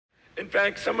In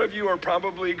fact, some of you are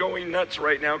probably going nuts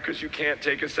right now because you can't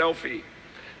take a selfie.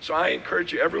 So I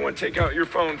encourage you, everyone take out your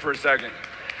phone for a second.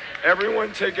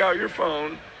 Everyone take out your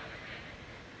phone.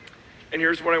 And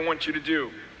here's what I want you to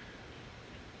do.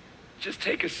 Just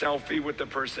take a selfie with the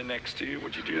person next to you.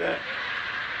 Would you do that?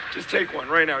 Just take one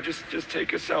right now. Just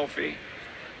take a selfie.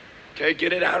 Okay,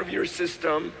 get it out of your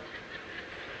system.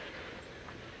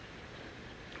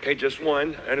 Okay, just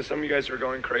one. I know some of you guys are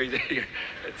going crazy.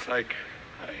 It's like,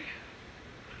 hi.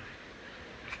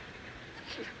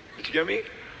 Did you get me?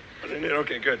 Wasn't it?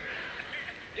 Okay, good.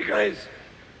 You guys,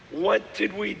 what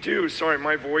did we do? Sorry,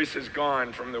 my voice is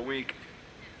gone from the week.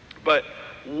 But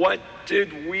what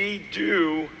did we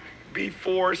do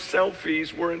before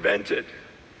selfies were invented?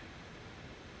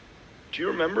 Do you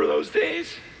remember those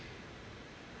days?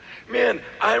 Man,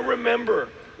 I remember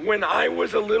when I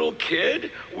was a little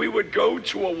kid, we would go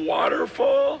to a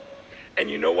waterfall, and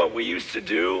you know what we used to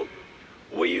do?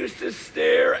 We used to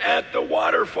stare at the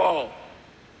waterfall.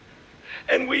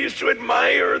 And we used to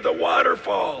admire the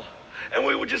waterfall. And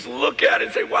we would just look at it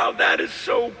and say, wow, that is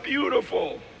so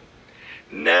beautiful.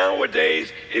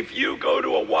 Nowadays, if you go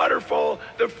to a waterfall,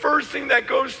 the first thing that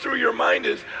goes through your mind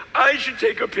is, I should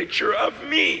take a picture of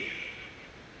me.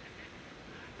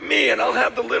 Me, and I'll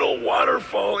have the little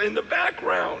waterfall in the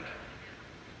background.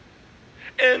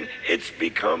 And it's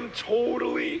become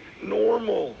totally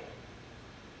normal.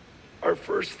 Our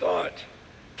first thought,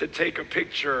 to take a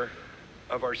picture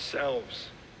of ourselves.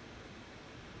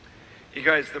 You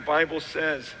guys, the Bible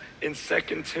says in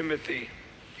 2 Timothy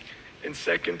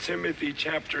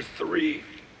chapter 3,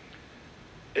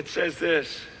 it says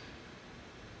this,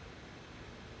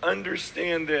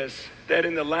 understand this, that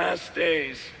in the last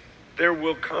days there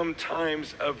will come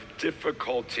times of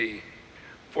difficulty,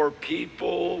 for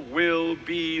people will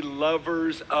be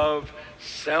lovers of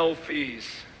selfies.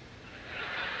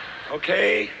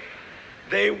 Okay?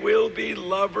 They will be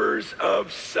lovers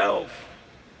of self,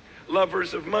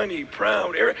 lovers of money,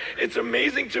 proud. It's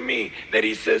amazing to me that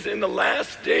he says in the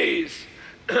last days,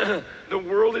 the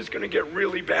world is going to get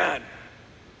really bad.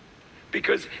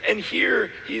 Because, and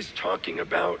here he's talking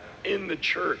about in the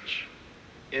church.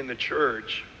 In the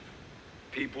church,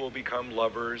 people will become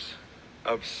lovers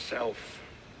of self.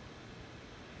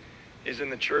 Is in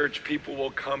the church, people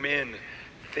will come in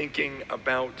thinking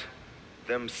about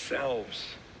themselves.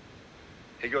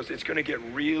 He goes, it's going to get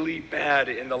really bad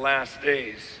in the last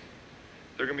days.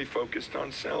 They're going to be focused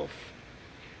on self.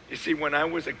 You see, when I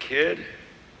was a kid,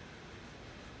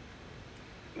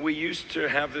 we used to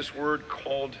have this word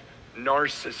called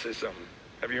narcissism.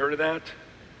 Have you heard of that?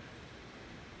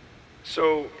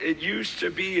 So it used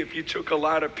to be if you took a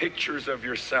lot of pictures of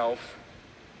yourself,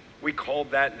 we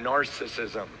called that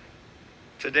narcissism.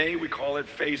 Today we call it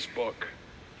Facebook.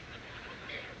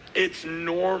 It's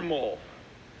normal.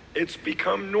 It's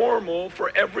become normal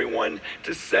for everyone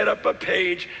to set up a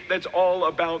page that's all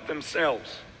about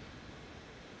themselves.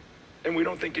 And we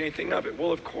don't think anything of it.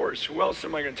 Well, of course, who else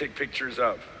am I going to take pictures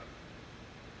of?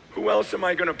 Who else am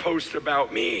I going to post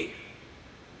about me?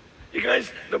 You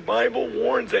guys, the Bible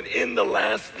warns that in the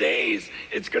last days,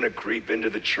 it's going to creep into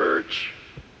the church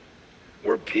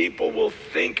where people will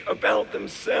think about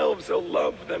themselves. They'll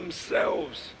love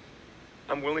themselves.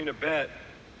 I'm willing to bet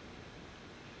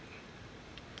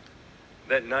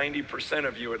that 90%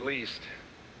 of you at least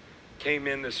came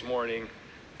in this morning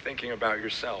thinking about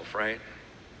yourself, right?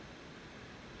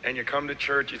 And you come to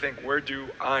church, you think, where do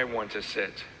I want to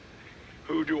sit?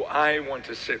 Who do I want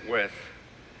to sit with?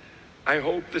 I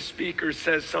hope the speaker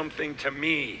says something to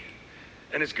me,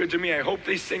 and it's good to me. I hope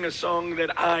they sing a song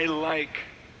that I like.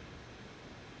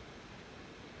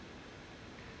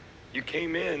 You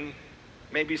came in,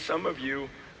 maybe some of you,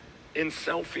 in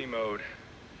selfie mode.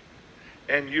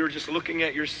 And you're just looking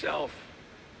at yourself.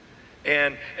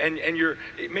 And you're,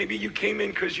 maybe you came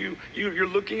in because you're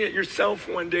looking at yourself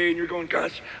one day and you're going,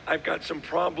 gosh, I've got some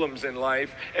problems in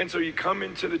life. And so you come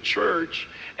into the church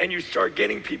and you start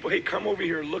getting people, hey, come over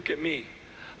here, look at me.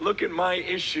 Look at my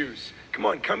issues. Come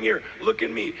on, come here, look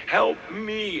at me, help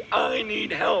me. I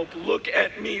need help. Look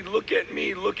at me, look at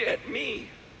me, look at me.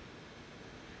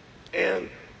 And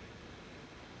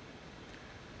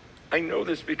I know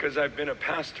this because I've been a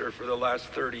pastor for the last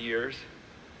 30 years.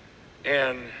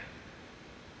 And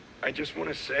I just want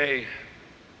to say,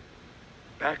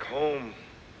 back home,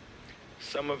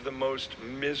 some of the most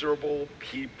miserable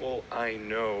people I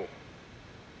know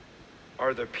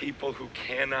are the people who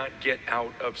cannot get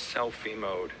out of selfie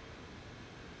mode.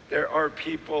 There are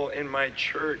people in my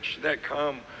church that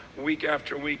come week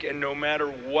after week, and no matter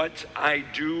what I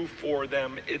do for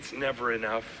them, it's never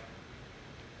enough.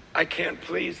 I can't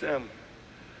please them.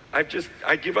 I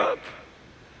give up.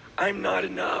 I'm not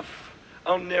enough.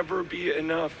 I'll never be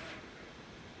enough.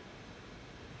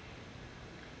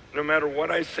 No matter what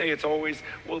I say, it's always,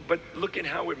 well, but look at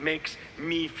how it makes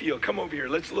me feel. Come over here.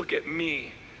 Let's look at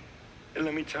me. And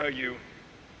let me tell you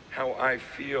how I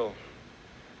feel.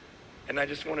 And I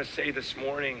just want to say this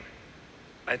morning,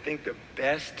 I think the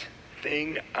best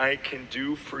thing I can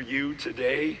do for you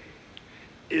today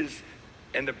is,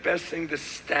 and the best thing the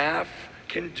staff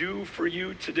can do for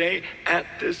you today at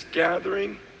this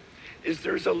gathering, is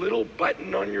there's a little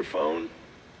button on your phone.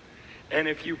 And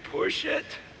if you push it,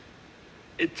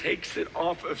 it takes it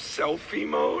off of selfie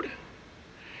mode,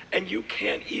 and you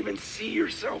can't even see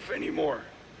yourself anymore.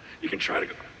 You can try to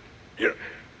go,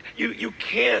 you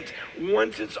can't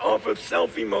once it's off of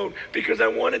selfie mode, because I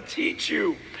want to teach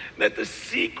you that the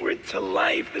secret to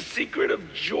life, the secret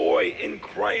of joy in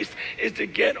Christ, is to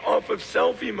get off of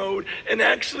selfie mode and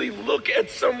actually look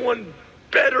at someone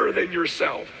better than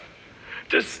yourself.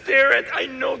 To stare at, I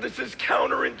know this is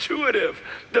counterintuitive.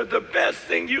 The best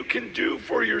thing you can do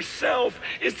for yourself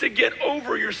is to get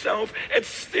over yourself and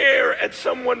stare at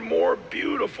someone more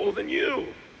beautiful than you.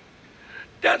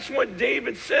 That's what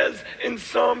David says in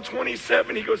Psalm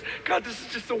 27. He goes, God, this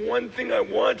is just the one thing I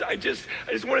want. I just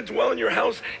want to dwell in your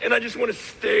house, and I just want to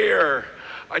stare.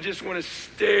 I just want to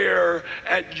stare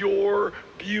at your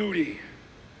beauty.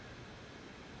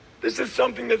 This is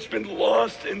something that's been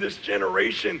lost in this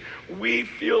generation. We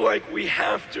feel like we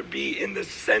have to be in the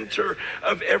center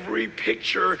of every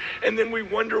picture, and then we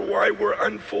wonder why we're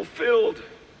unfulfilled.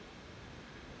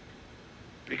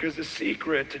 Because the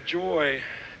secret to joy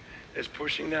is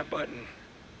pushing that button,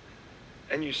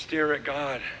 and you stare at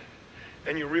God,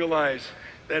 and you realize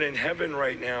that in heaven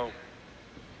right now,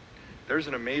 there's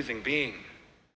an amazing being.